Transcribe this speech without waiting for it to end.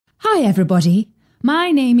Hi everybody,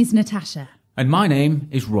 my name is Natasha. And my name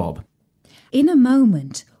is Rob. In a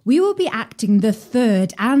moment, we will be acting the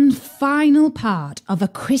third and final part of A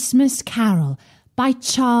Christmas Carol by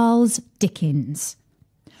Charles Dickens,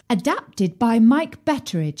 adapted by Mike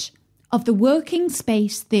Betteridge of the Working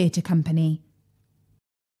Space Theatre Company.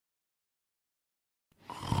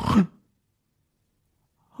 Oh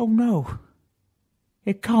no,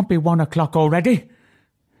 it can't be 1 o'clock already.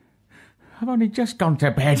 I've only just gone to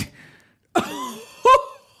bed.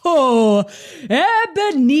 Oh,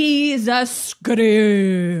 Ebenezer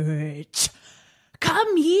Scrooge!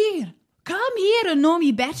 Come here and know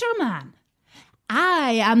me better, man.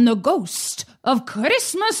 I am the ghost of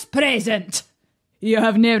Christmas Present. You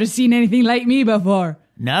have never seen anything like me before.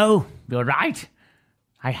 No, you're right.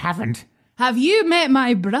 I haven't. Have you met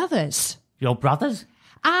my brothers? Your brothers?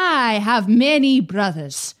 I have many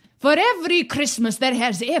brothers. For every Christmas there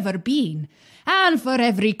has ever been, and for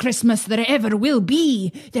every Christmas there ever will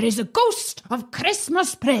be, there is a ghost of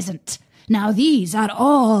Christmas Present. Now these are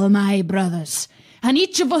all my brothers, and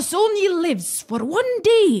each of us only lives for one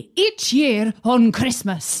day each year on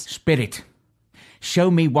Christmas. Spirit,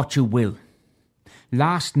 show me what you will.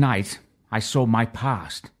 Last night I saw my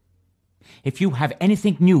past. If you have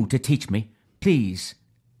anything new to teach me, please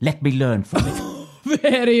let me learn from it.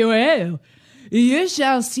 Very well. You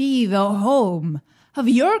shall see the home of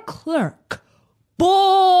your clerk,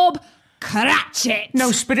 Bob Cratchit.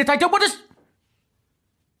 No, Spirit, I don't want to...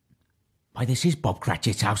 Why, this is Bob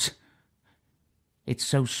Cratchit's house. It's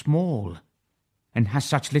so small and has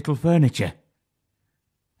such little furniture.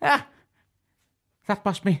 Ah, that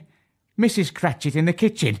must be Mrs. Cratchit in the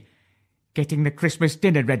kitchen, getting the Christmas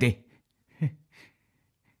dinner ready.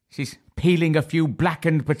 She's peeling a few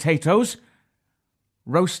blackened potatoes,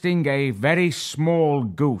 roasting a very small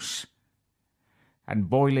goose, and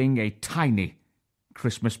boiling a tiny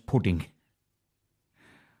Christmas pudding.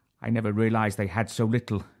 I never realised they had so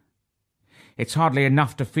little. It's hardly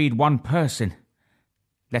enough to feed one person,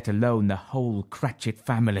 let alone the whole Cratchit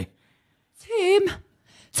family. Tim,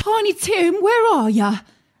 Tiny Tim, where are you?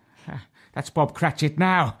 That's Bob Cratchit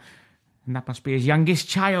now, and that must be his youngest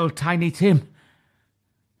child, Tiny Tim.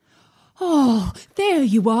 Oh, there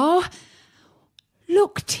you are.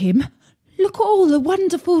 Look, Tim, look at all the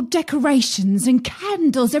wonderful decorations and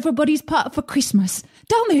candles everybody's put up for Christmas.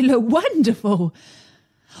 Don't they look wonderful?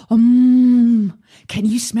 Can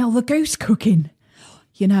you smell the goose cooking?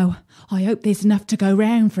 You know, I hope there's enough to go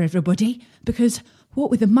round for everybody, because what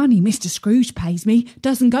with the money Mr. Scrooge pays me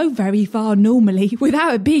doesn't go very far normally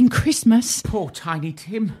without it being Christmas. Poor Tiny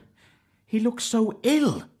Tim. He looks so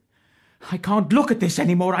ill. I can't look at this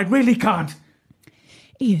anymore, I really can't.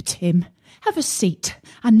 Here, Tim, have a seat.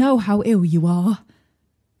 I know how ill you are.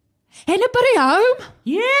 Anybody home?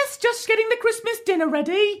 Yes, just getting the Christmas dinner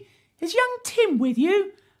ready. Is young Tim with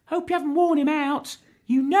you? Hope you haven't worn him out.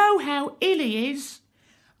 You know how ill he is.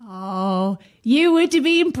 Oh, you would have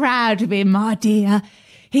been proud of him, my dear.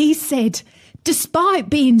 He said, despite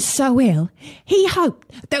being so ill, he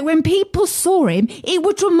hoped that when people saw him, it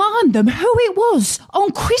would remind them who it was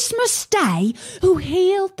on Christmas Day who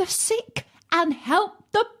healed the sick and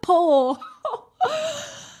helped the poor.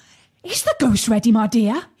 Is the goose ready, my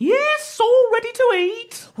dear? Yes, all ready to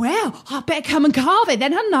eat. Well, I better come and carve it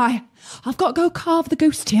then, hadn't I? I've got to go carve the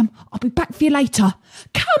goose, Tim. I'll be back for you later.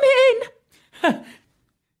 Come in!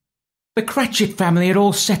 The Cratchit family are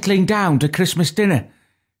all settling down to Christmas dinner.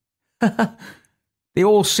 They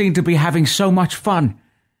all seem to be having so much fun,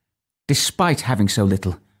 despite having so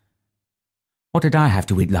little. What did I have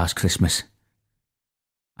to eat last Christmas?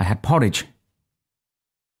 I had porridge.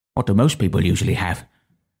 What do most people usually have?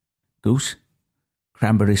 Goose?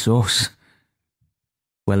 Cranberry sauce?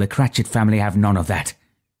 Well, the Cratchit family have none of that.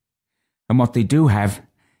 And what they do have,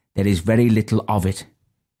 there is very little of it.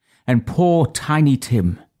 And poor Tiny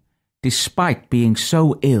Tim, despite being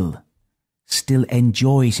so ill, still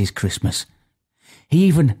enjoys his Christmas. He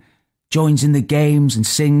even joins in the games and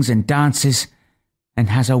sings and dances and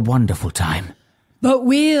has a wonderful time. But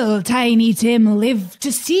will Tiny Tim live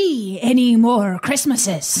to see any more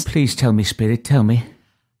Christmases? Please tell me, Spirit, tell me.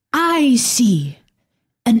 I see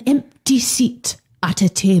an empty seat at a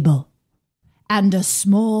table and a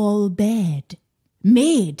small bed,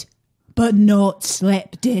 made but not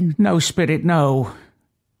slept in. No, Spirit, no.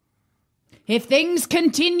 If things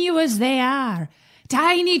continue as they are,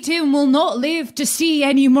 Tiny Tim will not live to see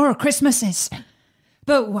any more Christmases.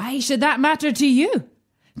 But why should that matter to you?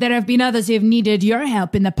 There have been others who have needed your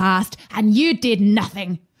help in the past, and you did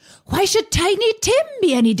nothing. Why should Tiny Tim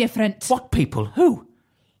be any different? What people? Who?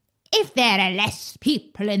 If there are less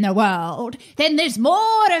people in the world, then there's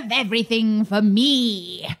more of everything for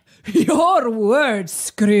me. Your words,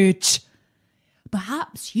 Scrooge.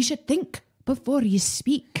 Perhaps you should think before you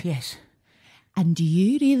speak. Yes. And do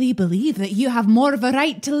you really believe that you have more of a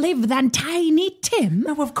right to live than Tiny Tim?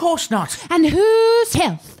 No, of course not. And whose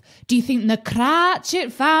health do you think the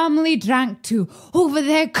Cratchit family drank to over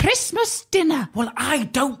their Christmas dinner? Well, I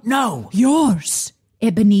don't know. Yours,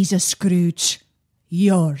 Ebenezer Scrooge.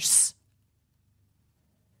 Yours.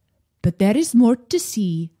 But there is more to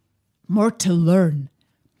see, more to learn.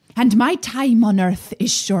 And my time on earth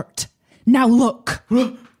is short. Now look.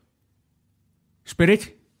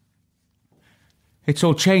 Spirit? It's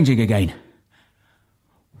all changing again.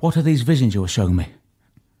 What are these visions you are showing me?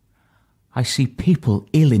 I see people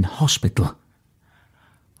ill in hospital.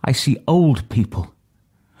 I see old people,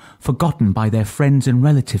 forgotten by their friends and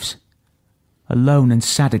relatives, alone and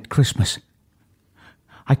sad at Christmas.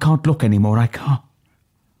 I can't look anymore, I can't.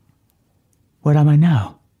 Where am I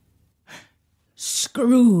now?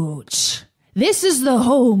 Scrooge, this is the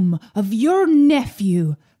home of your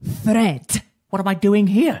nephew, Fred. What am I doing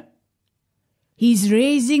here? He's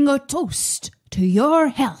raising a toast to your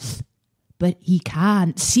health, but he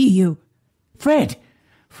can't see you. Fred,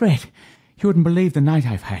 you wouldn't believe the night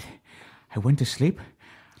I've had. I went to sleep.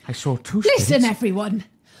 I saw two spirits. Listen, everyone.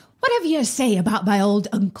 Whatever you say about my old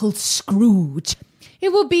Uncle Scrooge,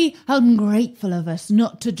 it would be ungrateful of us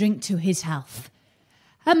not to drink to his health.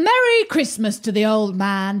 A Merry Christmas to the old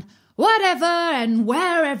man, whatever and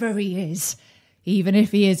wherever he is. Even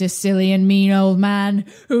if he is a silly and mean old man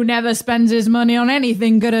who never spends his money on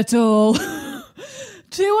anything good at all.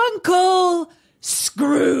 To Uncle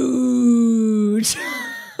Scrooge.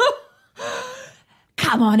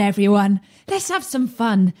 Come on, everyone. Let's have some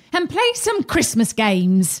fun and play some Christmas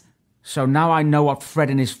games. So now I know what Fred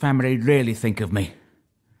and his family really think of me.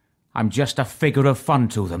 I'm just a figure of fun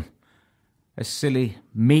to them. A silly,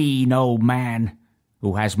 mean old man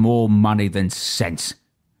who has more money than sense.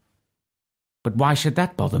 But why should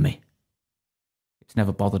that bother me? It's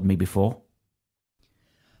never bothered me before.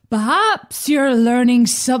 Perhaps you're learning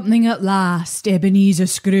something at last, Ebenezer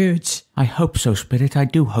Scrooge. I hope so, Spirit. I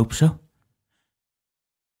do hope so.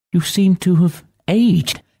 You seem to have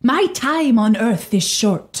aged. My time on earth is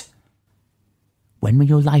short. When will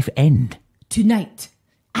your life end? Tonight,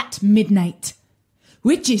 at midnight,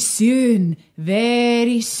 which is soon,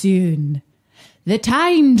 very soon. The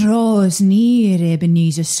time draws near,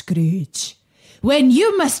 Ebenezer Scrooge, when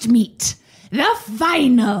you must meet the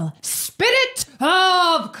final spirit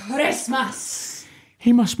of Christmas.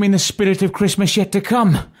 He must mean the spirit of Christmas yet to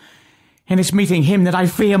come. And it's meeting him that I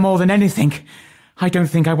fear more than anything. I don't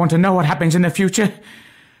think I want to know what happens in the future.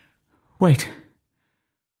 Wait.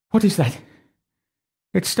 What is that?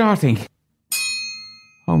 It's starting.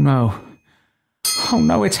 Oh no. Oh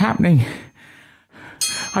no, it's happening.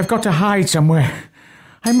 I've got to hide somewhere.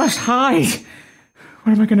 I must hide.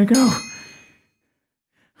 Where am I going to go?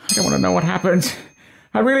 I don't want to know what happens.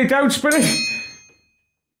 I really don't, Spirit.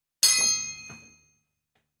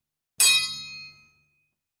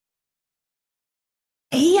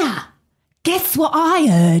 Here, guess what I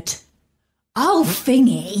heard? Old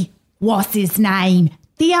Thingy, what's his name?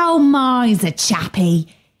 The old miser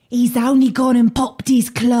chappie. He's only gone and popped his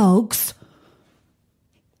clogs.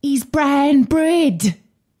 He's brown bread.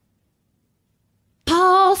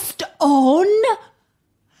 Passed on?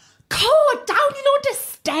 God, don't you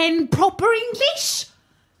understand proper English?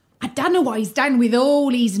 I don't know what he's done with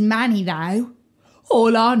all his money, though.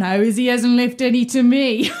 All I know is he hasn't left any to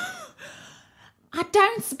me. I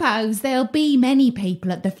don't suppose there'll be many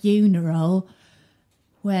people at the funeral.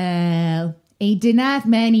 Well, he didn't have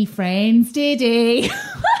many friends, did he?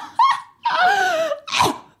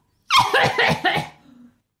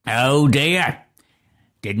 Oh dear.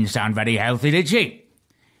 Didn't sound very healthy, did she?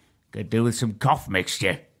 Could do with some cough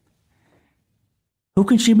mixture. Who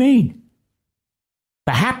can she mean?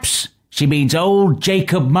 Perhaps she means old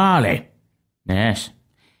Jacob Marley. Yes,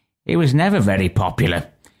 he was never very popular,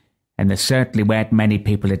 and there certainly weren't many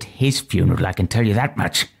people at his funeral, I can tell you that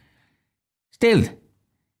much. Still,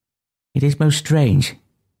 it is most strange,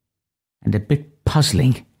 and a bit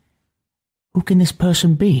puzzling. Who can this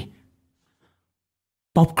person be?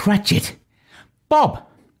 Bob Cratchit. Bob,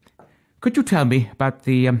 could you tell me about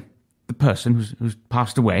the person who's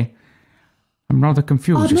passed away? I'm rather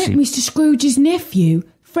confused. I met Mr. Scrooge's nephew,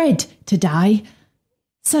 Fred, today.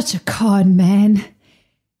 Such a kind man.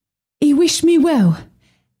 He wished me well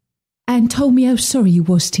and told me how sorry he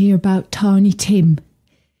was to hear about Tiny Tim.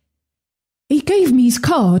 He gave me his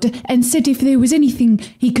card and said if there was anything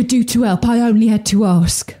he could do to help, I only had to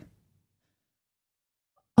ask.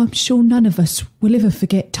 I'm sure none of us will ever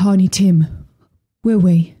forget Tiny Tim, will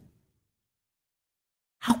we?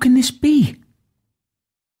 How can this be?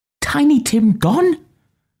 Tiny Tim gone?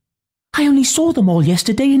 I only saw them all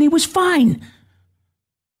yesterday and he was fine.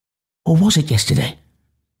 Or was it yesterday?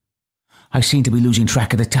 I seem to be losing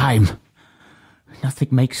track of the time. Nothing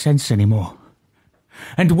makes sense anymore.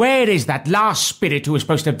 And where is that last spirit who was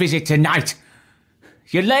supposed to visit tonight?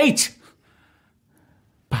 You're late.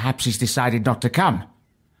 Perhaps he's decided not to come.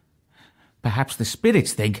 Perhaps the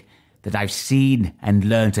spirits think that I've seen and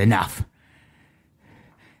learnt enough.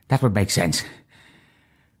 That would make sense.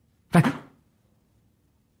 But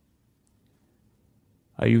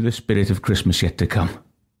are you the spirit of Christmas yet to come?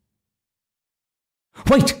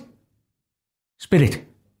 Wait! Spirit,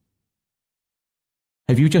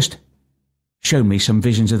 have you just shown me some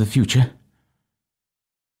visions of the future?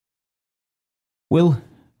 Will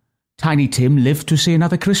Tiny Tim live to see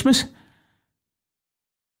another Christmas?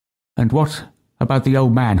 And what about the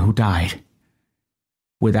old man who died?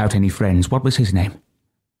 Without any friends, what was his name?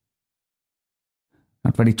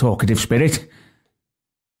 Not very talkative, Spirit.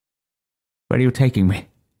 Where are you taking me?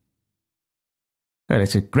 Well,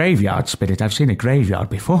 it's a graveyard, Spirit. I've seen a graveyard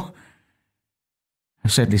before.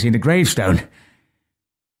 I've certainly seen a gravestone.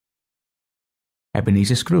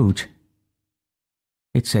 Ebenezer Scrooge.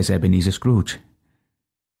 It says Ebenezer Scrooge.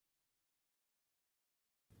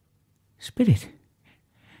 Spirit.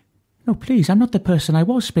 No, please, I'm not the person I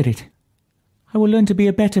was, Spirit. I will learn to be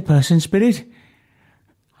a better person, Spirit.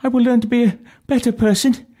 I will learn to be a better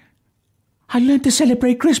person. I learn to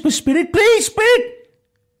celebrate Christmas, Spirit. Please, Spirit!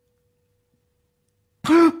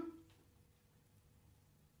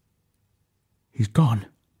 He's gone.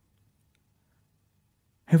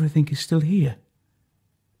 Everything is still here.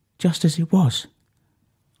 Just as it was.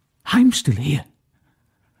 I'm still here.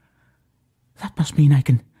 That must mean I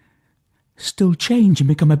can still change and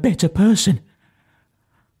become a better person.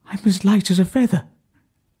 I'm as light as a feather.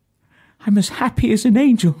 I'm as happy as an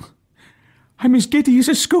angel. I'm as giddy as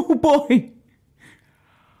a schoolboy.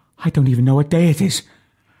 I don't even know what day it is.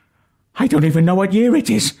 I don't even know what year it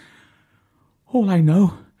is. All I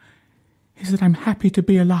know is that I'm happy to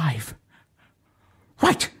be alive.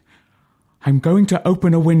 Right. I'm going to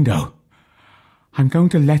open a window. I'm going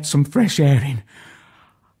to let some fresh air in.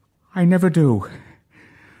 I never do.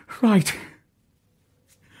 Right.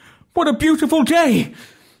 What a beautiful day.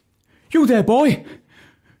 You there, boy.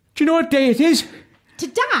 Do you know what day it is?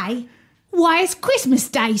 Today? Why, it's Christmas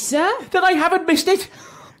Day, sir. Then I haven't missed it.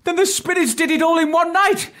 Then the spirits did it all in one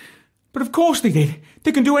night. But of course they did.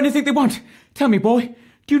 They can do anything they want. Tell me, boy,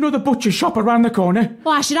 do you know the butcher shop around the corner?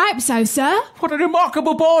 Well, I should hope so, sir. What a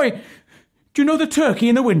remarkable boy. Do you know the turkey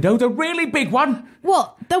in the window, the really big one?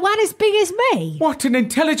 What, the one as big as me? What an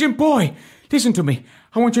intelligent boy. Listen to me.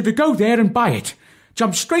 I want you to go there and buy it.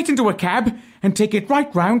 Jump straight into a cab and take it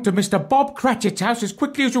right round to Mr. Bob Cratchit's house as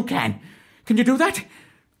quickly as you can. Can you do that?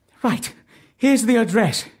 Right. Here's the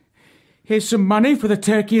address. Here's some money for the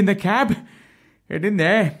turkey in the cab. And in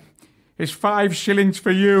there is 5 shillings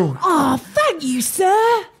for you. Oh, thank you,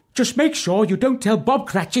 sir. Just make sure you don't tell Bob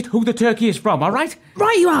Cratchit who the turkey is from, all right?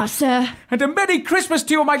 Right you are, sir. And a Merry Christmas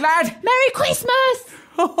to you, my lad. Merry Christmas!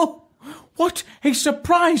 Oh, what a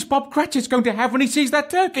surprise Bob Cratchit's going to have when he sees that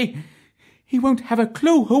turkey. He won't have a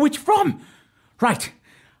clue who it's from. Right,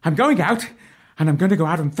 I'm going out, and I'm going to go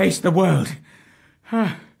out and face the world.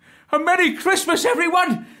 A Merry Christmas,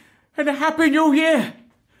 everyone, and a Happy New Year.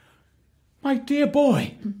 My dear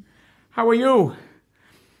boy, how are you?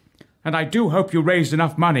 And I do hope you raised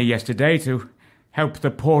enough money yesterday to help the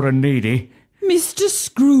poor and needy. Mr.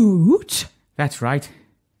 Scrooge? That's right.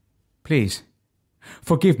 Please,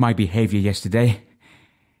 forgive my behaviour yesterday,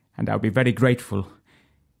 and I'll be very grateful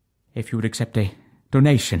if you would accept a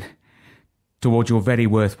donation towards your very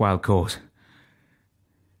worthwhile cause.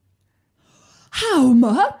 How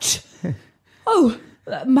much? Oh,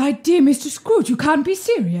 my dear Mr. Scrooge, you can't be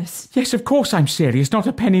serious. Yes, of course I'm serious, not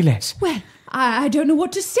a penny less. Well, I don't know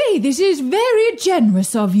what to say. This is very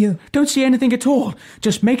generous of you. Don't see anything at all.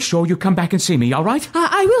 Just make sure you come back and see me, all right?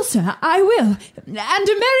 I will, sir. I will. And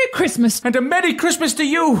a Merry Christmas. And a Merry Christmas to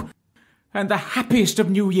you. And the happiest of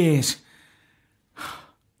New Years.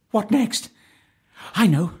 What next? I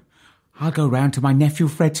know. I'll go round to my nephew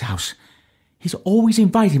Fred's house. He's always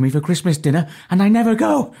inviting me for Christmas dinner, and I never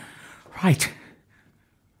go. Right.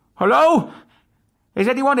 Hello? Is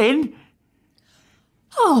anyone in?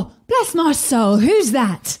 Oh, bless my soul. Who's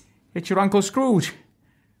that? It's your Uncle Scrooge.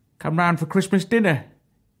 Come round for Christmas dinner,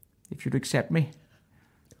 if you'd accept me.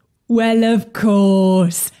 Well, of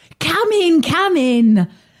course. Come in, come in.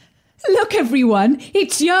 Look, everyone,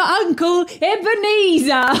 it's your Uncle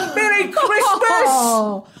Ebenezer. Merry Christmas!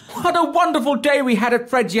 Oh. What a wonderful day we had at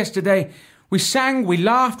Fred's yesterday. We sang, we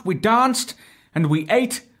laughed, we danced, and we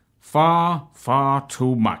ate far, far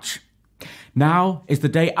too much. Now is the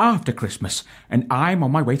day after Christmas, and I'm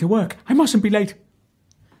on my way to work. I mustn't be late.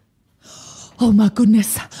 Oh my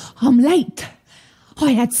goodness, I'm late.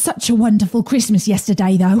 I had such a wonderful Christmas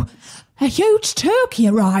yesterday, though. A huge turkey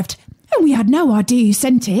arrived, and we had no idea who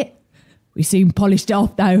sent it. We soon polished it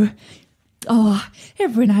off, though. Oh,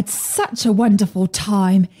 everyone had such a wonderful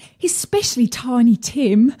time, especially Tiny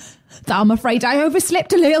Tim, that I'm afraid I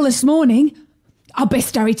overslept a little this morning. I'll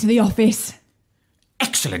best hurry to the office.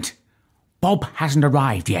 Excellent. Bob hasn't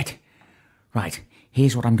arrived yet. Right,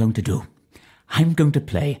 here's what I'm going to do. I'm going to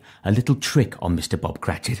play a little trick on Mr. Bob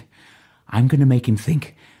Cratchit. I'm going to make him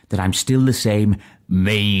think that I'm still the same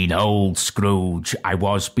mean old Scrooge I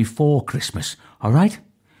was before Christmas, all right?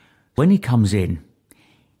 When he comes in,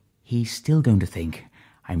 he's still going to think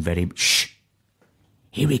I'm very... Shh!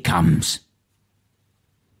 Here he comes.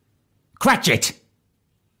 Cratchit!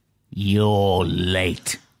 You're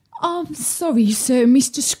late. I'm sorry, sir,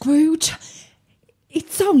 Mr. Scrooge.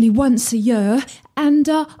 It's only once a year, and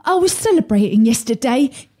I was celebrating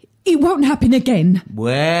yesterday. It won't happen again.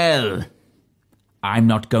 Well, I'm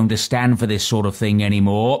not going to stand for this sort of thing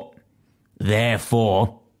anymore.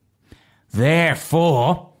 Therefore,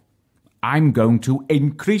 I'm going to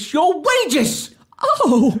increase your wages.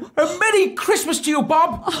 Oh! A Merry Christmas to you,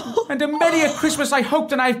 Bob. And a merrier Christmas I hope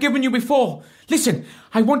than I've given you before. Listen,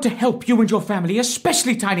 I want to help you and your family,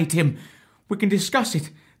 especially Tiny Tim. We can discuss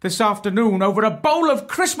it this afternoon over a bowl of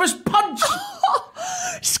Christmas punch.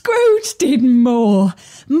 Scrooge did more,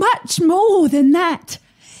 much more than that.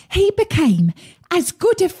 He became as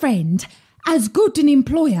good a friend, as good an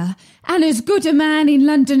employer, and as good a man in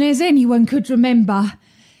London as anyone could remember.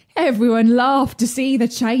 Everyone laughed to see the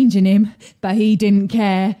change in him, but he didn't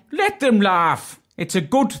care. Let them laugh. It's a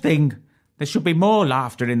good thing. There should be more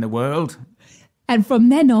laughter in the world. And from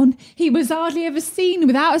then on, he was hardly ever seen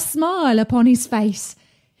without a smile upon his face.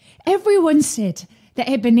 Everyone said that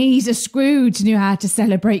Ebenezer Scrooge knew how to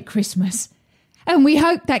celebrate Christmas, and we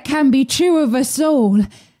hope that can be true of us all.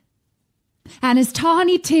 And as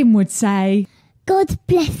Tiny Tim would say, God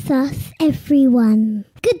bless us, everyone.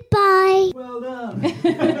 Goodbye. Well done.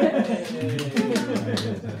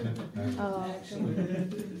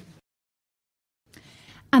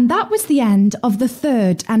 And that was the end of the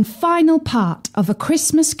third and final part of A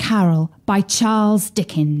Christmas Carol by Charles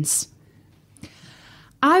Dickens.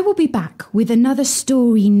 I will be back with another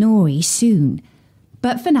story Nori soon.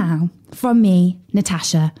 But for now, from me,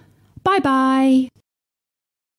 Natasha, bye-bye.